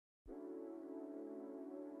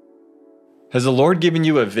Has the Lord given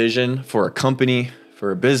you a vision for a company,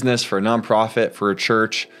 for a business, for a nonprofit, for a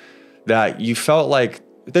church that you felt like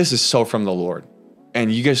this is so from the Lord?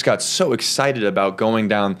 And you just got so excited about going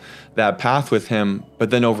down that path with him, but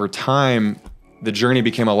then over time, the journey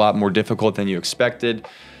became a lot more difficult than you expected.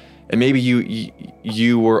 And maybe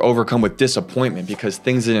you were overcome with disappointment because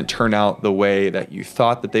things didn't turn out the way that you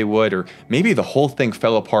thought that they would, or maybe the whole thing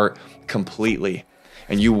fell apart completely.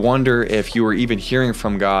 And you wonder if you were even hearing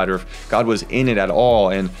from God, or if God was in it at all,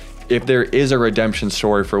 and if there is a redemption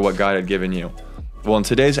story for what God had given you. Well, in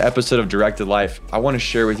today's episode of Directed Life, I want to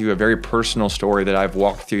share with you a very personal story that I've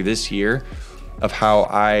walked through this year of how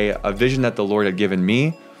a vision that the Lord had given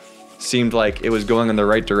me seemed like it was going in the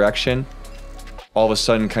right direction. All of a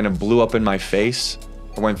sudden kind of blew up in my face.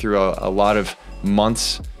 I went through a lot of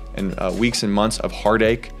months and weeks and months of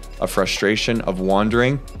heartache, of frustration, of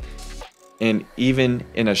wandering. And even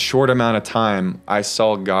in a short amount of time, I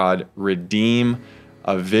saw God redeem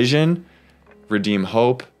a vision, redeem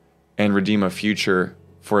hope, and redeem a future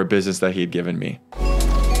for a business that he had given me.